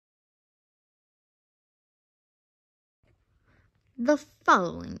The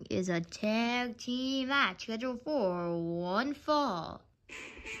following is a tag team match scheduled for one fall.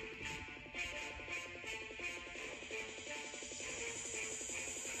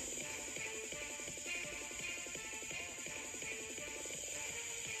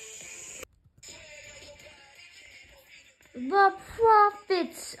 The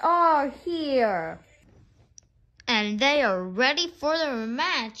Prophets are here. And they are ready for their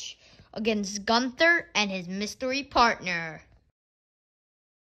match against Gunther and his mystery partner.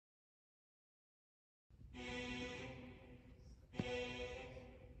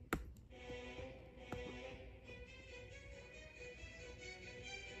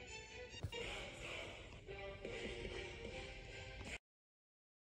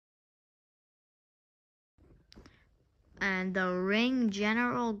 And the ring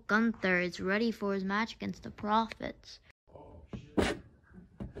general Gunther is ready for his match against the Prophets.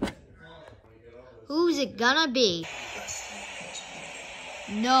 Who's it gonna be?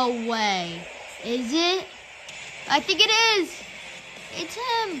 No way. Is it? I think it is. It's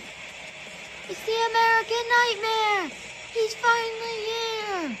him. It's the American Nightmare. He's finally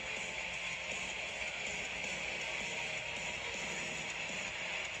here.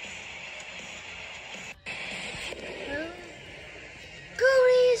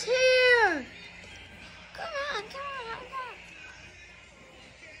 Cody's here. Come on.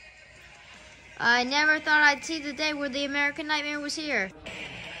 I never thought I'd see the day where the American Nightmare was here.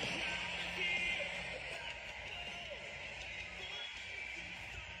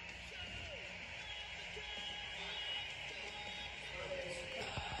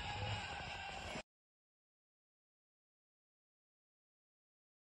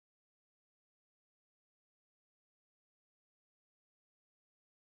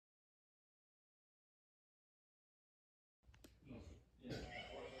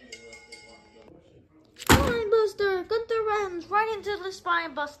 Spinebuster! Gunther runs right into the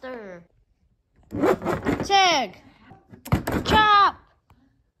Spinebuster. Tag! Chop!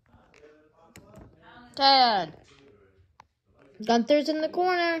 Tag! Gunther's in the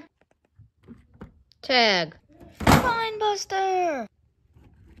corner. Tag! Spinebuster!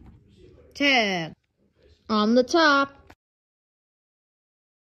 Tag! On the top.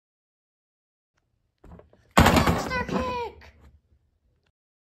 Monster kick!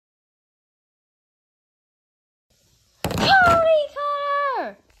 Cody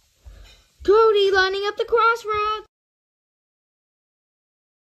Cutter! Cody lining up the crossroads.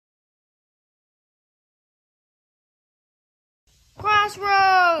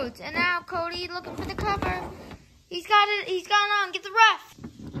 Crossroads! And now Cody looking for the cover. He's got it. He's got it on. Get the ref.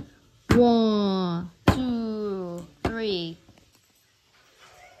 1, 2, 3.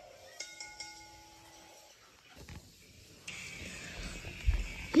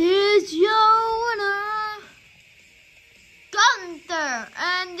 Here's your winner, Gunther,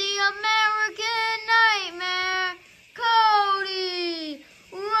 and the American Nightmare, Cody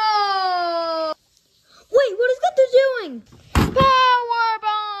Rhodes. Wait, what is Gunther doing?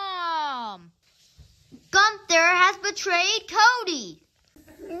 Powerbomb! Gunther has betrayed Cody.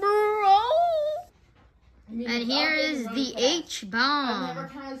 Bro. And here is the H-bomb.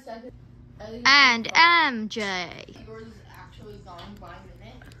 And MJ.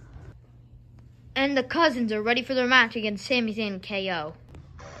 And the Cousins are ready for their match against Sami Zayn and KO.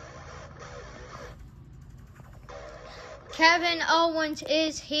 Kevin Owens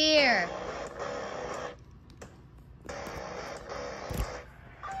is here.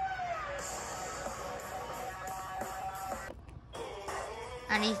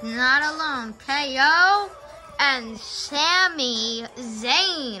 And he's not alone. KO and Sami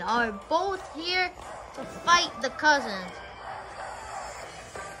Zayn are both here to fight the Cousins.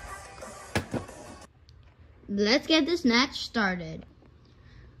 Let's get this match started.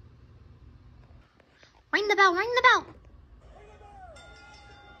 Ring the bell, ring the bell.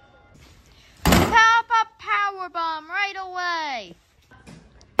 Pop up powerbomb right away.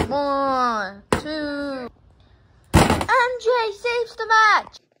 1, 2. MJ saves the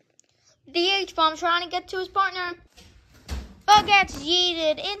match. The H-bomb trying to get to his partner, but gets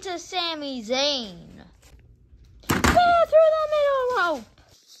yeeted into Sami Zayn. Through the middle rope.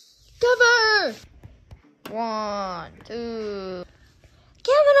 Cover. 1, 2.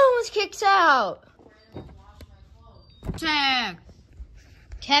 Kevin Owens kicks out. Tag.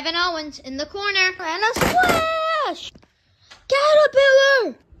 Kevin Owens in the corner. And a splash.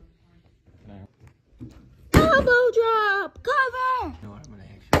 Caterpillar. Elbow drop. Cover.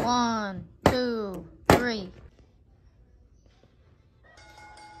 1, 2, 3.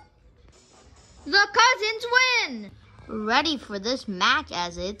 The Cousins win. Ready for this match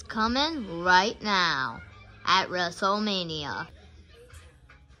as it's coming right now at WrestleMania.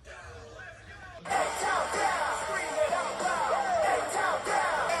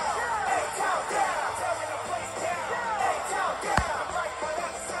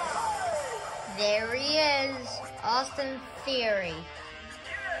 There he is, Austin Theory.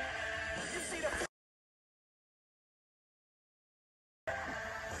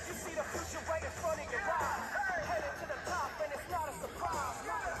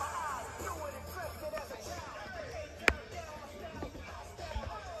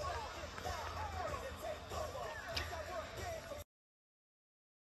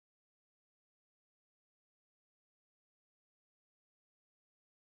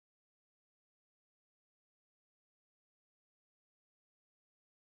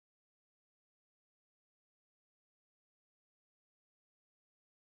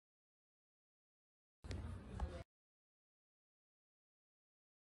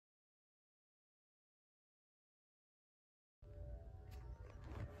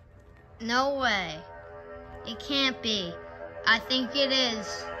 No way. It can't be. I think it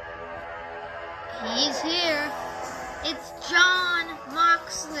is. He's here. It's Jon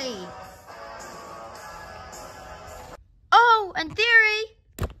Moxley. Oh, and Theory.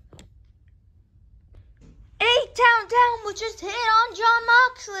 A-Town Down was just hit on Jon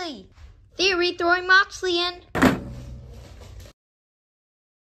Moxley. Theory throwing Moxley in.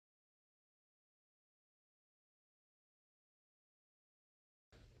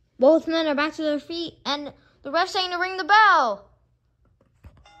 Both men are back to their feet, and the ref's saying to ring the bell.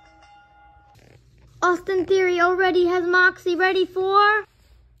 Austin Theory already has Moxley ready for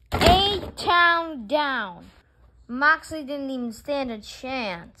A-Town Down. Moxley didn't even stand a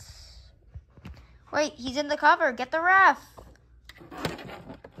chance. Wait, he's in the cover. Get the ref.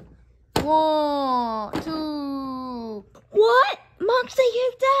 1, 2. What? Moxley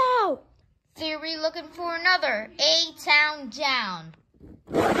kicked out. Theory looking for another A-Town Down.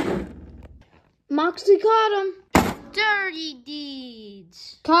 Moxley caught him. Dirty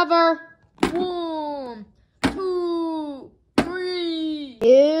deeds. Cover. 1, 2, 3.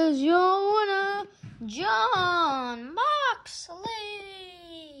 Here's your winner, Jon Moxley.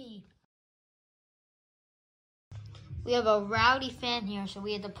 We have a rowdy fan here, so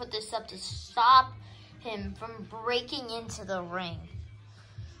we had to put this up to stop him from breaking into the ring.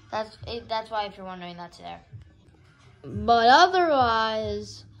 That's why, if you're wondering, that's there. But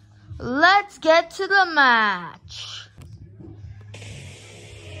otherwise, let's get to the match.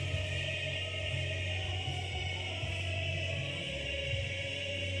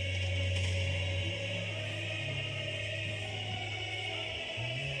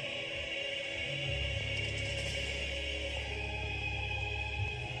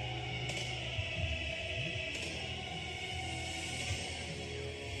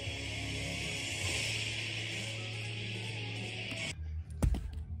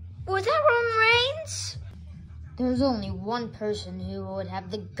 Was that Roman Reigns? There's only one person who would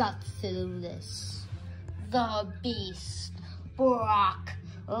have the guts to do this. The Beast, Brock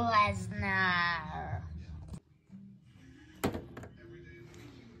Lesnar.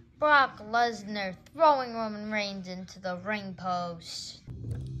 Brock Lesnar throwing Roman Reigns into the ring post.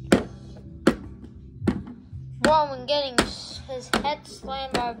 Roman getting his head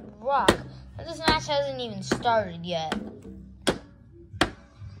slammed by Brock. And this match hasn't even started yet.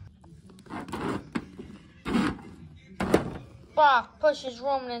 Brock pushes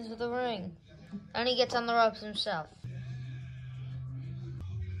Roman into the ring, and he gets on the ropes himself.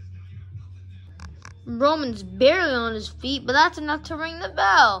 Roman's barely on his feet, but that's enough to ring the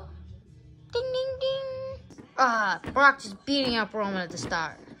bell. Ding, ding, ding. Brock just beating up Roman at the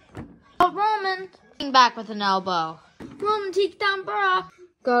start. But Roman getting back with an elbow. Roman takes down Brock.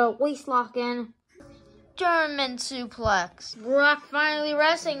 Got a waist lock in. German suplex. Brock finally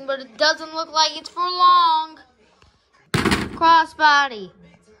resting, but it doesn't look like it's for long. Crossbody.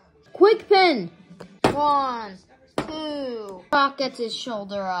 Quick pin. 1, 2. Brock gets his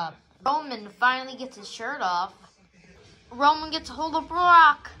shoulder up. Roman finally gets his shirt off. Roman gets a hold of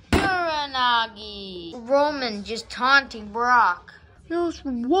Brock. Uranagi. Roman just taunting Brock. Just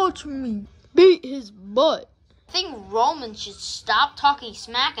watch me beat his butt. I think Roman should stop talking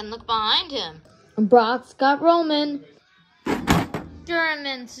smack and look behind him. Brock's got Roman.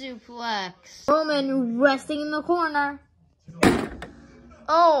 German suplex. Roman resting in the corner.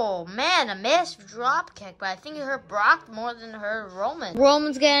 Oh, man, a missed drop kick, but I think it hurt Brock more than it hurt Roman.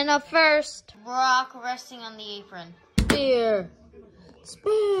 Roman's getting up first. Brock resting on the apron. Spear.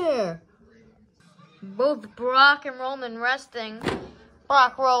 Spear. Both Brock and Roman resting.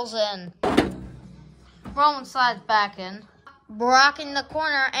 Brock rolls in. Roman slides back in. Brock in the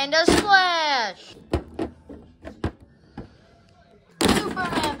corner and a splash.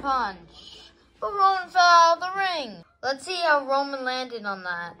 Superman punch. but Roman fell out of the ring. Let's see how Roman landed on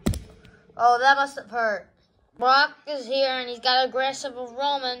that. Oh, that must have hurt. Brock is here, and he's got aggressive with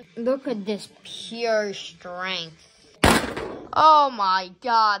Roman. Look at this pure strength. Oh, my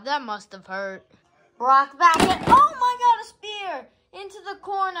God, that must have hurt. Brock back in. Oh, my God, a spear into the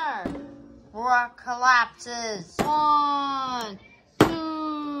corner. Brock collapses. 1,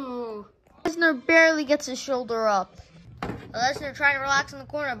 2. Lesnar barely gets his shoulder up. Lesnar trying to relax in the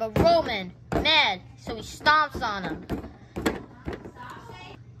corner, but Roman, mad, so he stomps on him.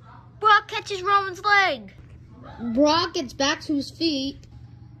 Brock catches Roman's leg. Brock gets back to his feet,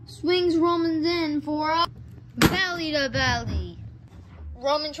 swings Roman in for a belly to belly.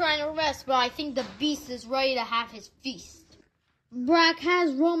 Roman trying to rest, but I think the beast is ready to have his feast. Brock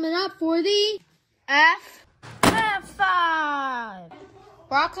has Roman up for the F5.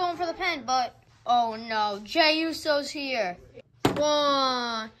 Brock's going for the pin, but oh no, Jey Uso's here.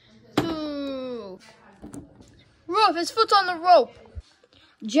 1, 2. Roof, his foot's on the rope.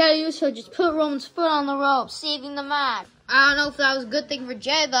 Jey Uso just put Roman's foot on the rope, saving the match. I don't know if that was a good thing for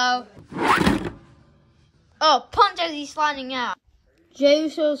Jey, though. Oh, punch as he's sliding out. Jey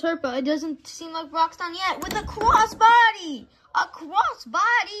Uso's hurt, but it doesn't seem like Brock's done yet. With a crossbody! A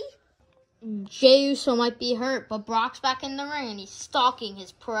crossbody! Jey Uso might be hurt, but Brock's back in the ring and he's stalking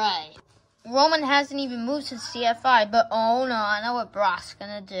his prey. Roman hasn't even moved since CFI, but oh no, I know what Brock's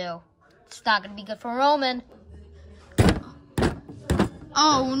gonna do. It's not gonna be good for Roman.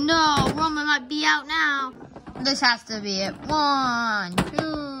 Oh no, Roman might be out now. This has to be it. 1,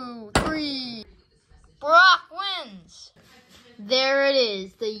 2, 3. Brock wins. There it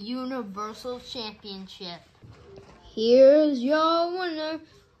is, the Universal Championship. Here's your winner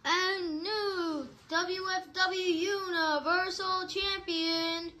and new WFW Universal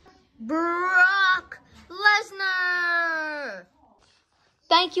Champion, Brock Lesnar.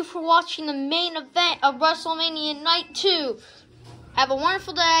 Thank you for watching the main event of WrestleMania Night 2. Have a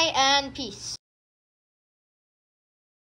wonderful day and peace.